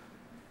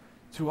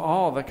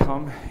that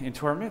come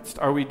into our midst.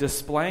 Are we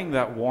displaying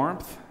that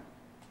warmth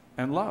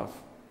and love?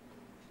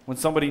 When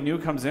somebody new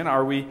comes in,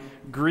 are we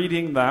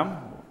greeting them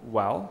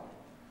well?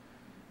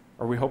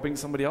 Are we hoping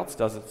somebody else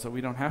does it so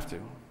we don't have to?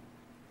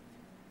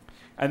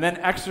 And then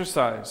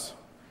exercise.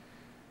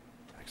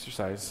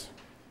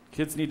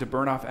 Kids need to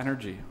burn off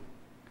energy.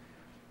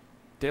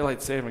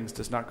 Daylight savings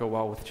does not go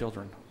well with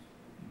children.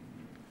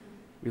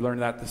 We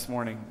learned that this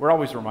morning. We're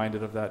always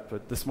reminded of that,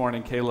 but this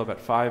morning, Caleb at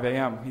 5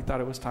 a.m., he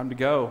thought it was time to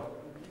go.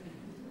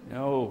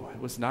 No,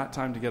 it was not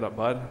time to get up,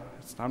 bud.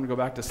 It's time to go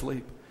back to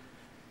sleep.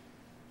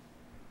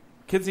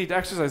 Kids need to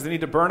exercise. They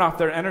need to burn off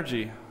their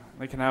energy.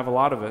 They can have a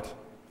lot of it.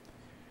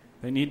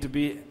 They need to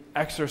be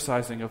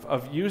exercising,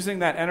 of using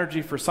that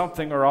energy for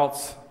something, or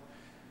else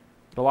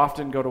it'll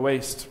often go to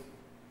waste.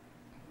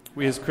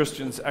 We as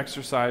Christians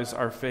exercise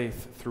our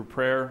faith through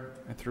prayer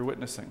and through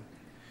witnessing.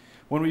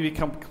 When we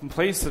become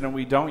complacent and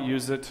we don't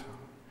use it,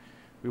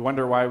 we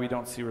wonder why we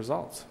don't see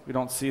results. We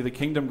don't see the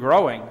kingdom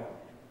growing.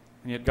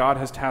 And yet God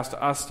has tasked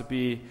us to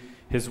be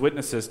his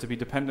witnesses, to be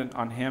dependent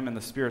on him and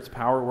the Spirit's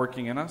power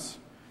working in us,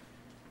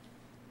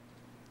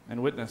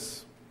 and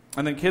witness.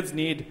 And then kids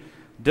need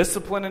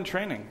discipline and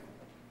training.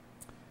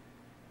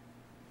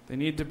 They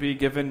need to be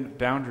given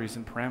boundaries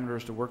and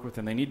parameters to work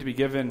within. They need to be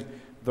given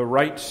the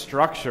right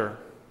structure.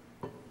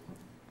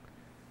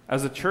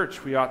 As a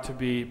church, we ought to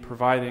be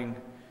providing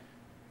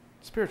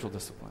spiritual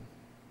discipline,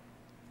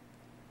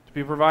 to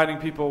be providing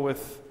people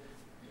with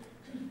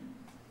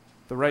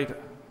the right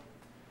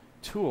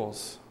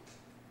tools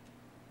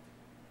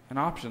and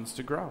options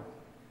to grow,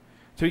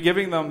 to be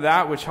giving them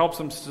that which helps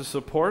them to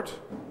support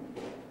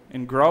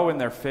and grow in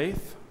their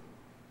faith,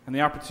 and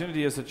the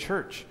opportunity as a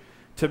church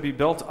to be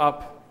built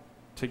up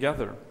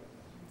together.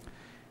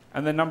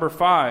 And then number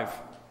 5,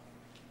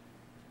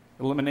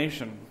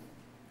 elimination.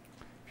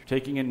 If you're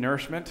taking in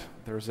nourishment,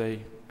 there's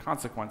a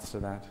consequence to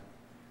that.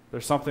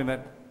 There's something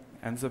that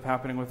ends up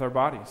happening with our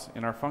bodies,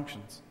 in our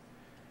functions.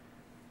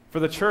 For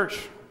the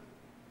church,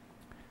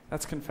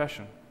 that's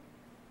confession.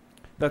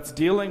 That's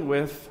dealing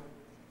with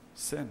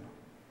sin.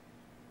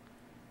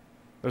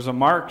 There's a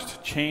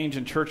marked change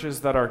in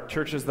churches that are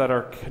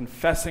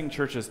confessing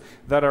churches,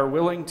 that are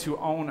willing to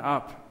own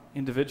up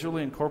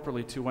individually and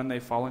corporately to when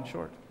they've fallen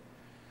short,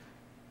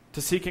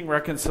 to seeking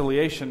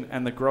reconciliation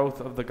and the growth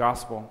of the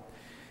gospel.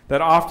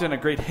 That often a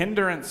great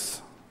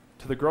hindrance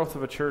to the growth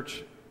of a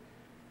church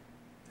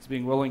is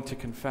being willing to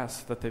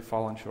confess that they've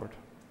fallen short,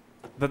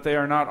 that they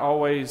are not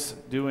always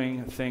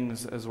doing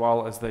things as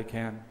well as they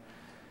can.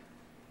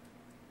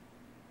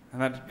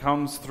 And that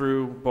comes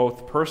through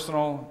both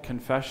personal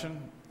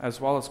confession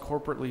as well as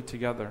corporately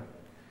together.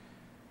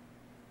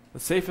 The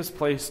safest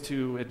place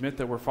to admit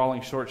that we're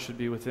falling short should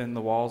be within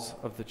the walls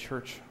of the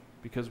church,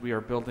 because we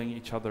are building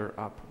each other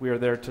up. We are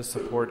there to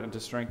support and to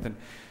strengthen,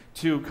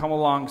 to come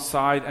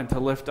alongside and to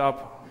lift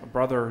up a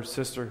brother or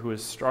sister who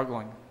is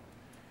struggling.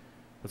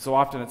 But so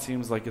often it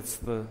seems like it's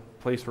the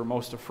place we're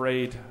most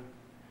afraid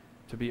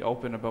to be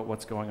open about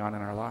what's going on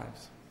in our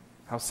lives.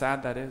 How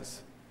sad that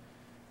is.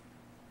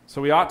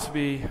 So we ought to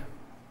be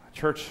a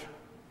church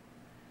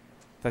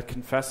that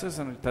confesses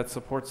and that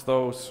supports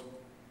those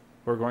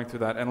who are going through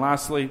that. And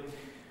lastly,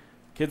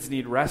 kids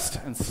need rest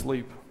and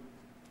sleep.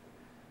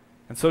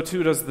 And so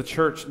too does the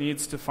church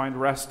needs to find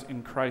rest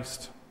in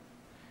Christ.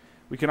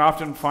 We can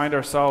often find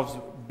ourselves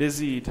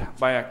busied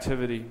by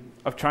activity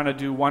of trying to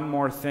do one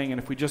more thing, and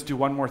if we just do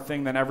one more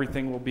thing, then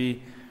everything will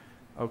be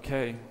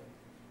okay.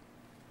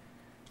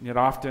 And yet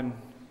often,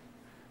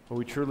 what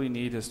we truly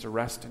need is to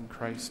rest in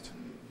Christ,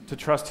 to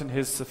trust in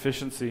His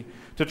sufficiency,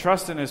 to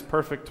trust in His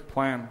perfect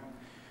plan.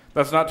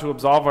 That's not to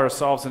absolve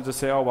ourselves and to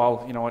say, oh,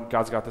 well, you know what,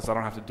 God's got this, I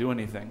don't have to do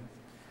anything.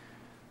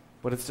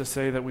 But it's to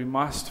say that we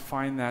must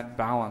find that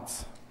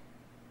balance.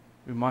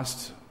 We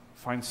must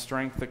find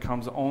strength that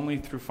comes only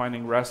through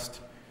finding rest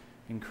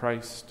in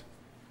Christ,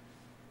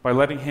 by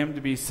letting Him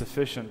to be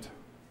sufficient,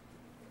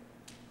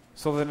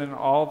 so that in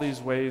all these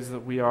ways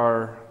that we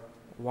are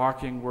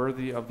walking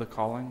worthy of the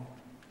calling,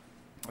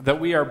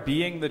 that we are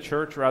being the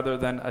church rather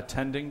than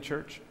attending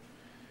church,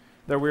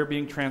 that we're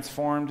being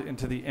transformed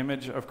into the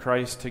image of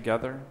Christ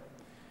together,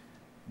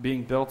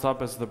 being built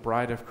up as the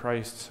bride of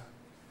Christ,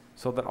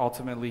 so that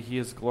ultimately He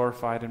is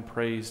glorified and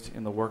praised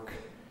in the work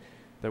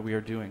that we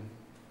are doing.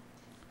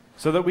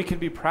 So that we can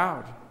be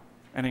proud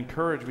and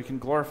encouraged, we can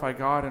glorify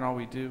God in all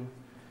we do,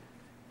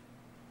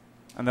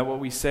 and that what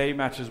we say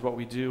matches what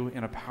we do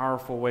in a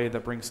powerful way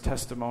that brings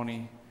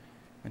testimony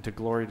and to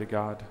glory to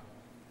God.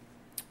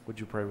 Would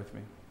you pray with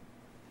me?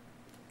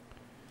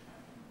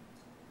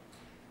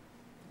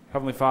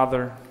 Heavenly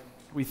Father,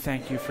 we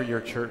thank You for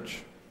Your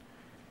church.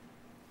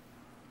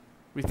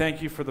 We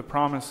thank You for the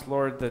promise,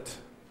 Lord, that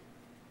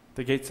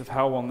the gates of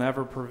hell will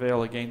never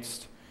prevail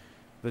against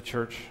the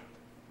church,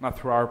 not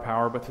through our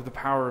power, but through the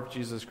power of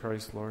Jesus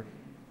Christ, Lord.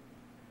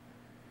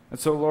 And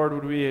so, Lord,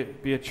 would we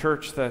be a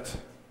church that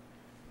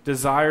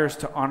desires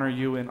to honor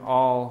You in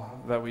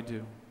all that we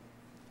do.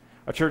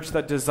 A church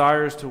that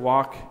desires to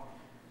walk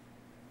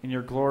in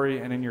Your glory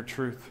and in Your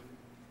truth.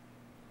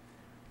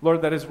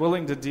 Lord, that is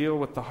willing to deal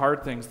with the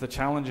hard things, the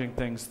challenging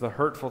things, the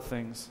hurtful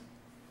things.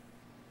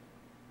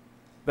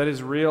 That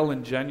is real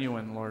and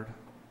genuine, Lord,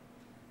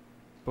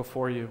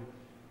 before You.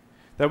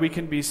 That we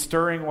can be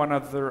stirring one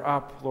another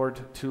up,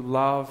 Lord, to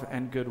love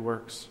and good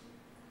works.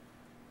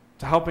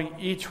 To helping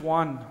each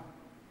one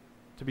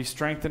to be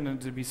strengthened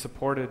and to be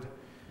supported.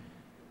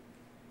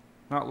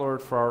 Not,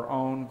 Lord, for our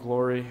own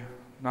glory,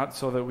 not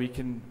so that we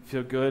can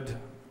feel good,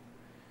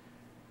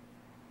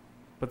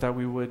 but that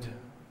we would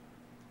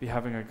be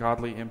having a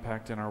godly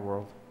impact in our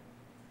world.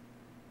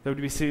 That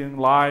we'd be seeing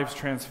lives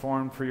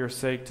transformed for Your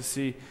sake, to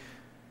see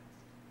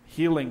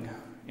healing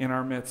in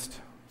our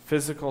midst,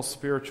 physical,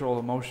 spiritual,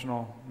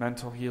 emotional,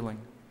 mental healing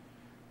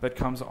that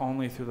comes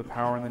only through the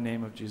power and the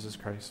name of Jesus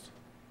Christ.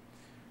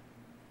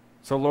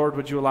 So, Lord,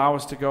 would You allow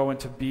us to go and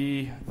to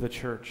be the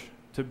church,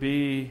 to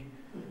be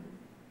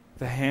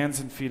the hands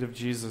and feet of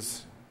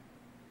Jesus.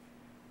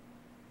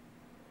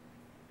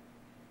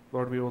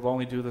 Lord, we will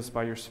only do this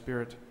by Your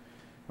Spirit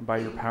and by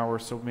Your power,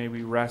 so may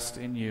we rest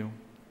in You.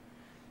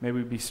 May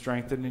we be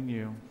strengthened in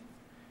You.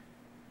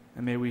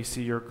 And may we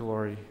see Your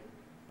glory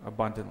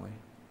abundantly.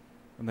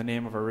 In the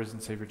name of our risen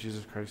Savior,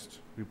 Jesus Christ,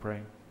 we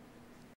pray.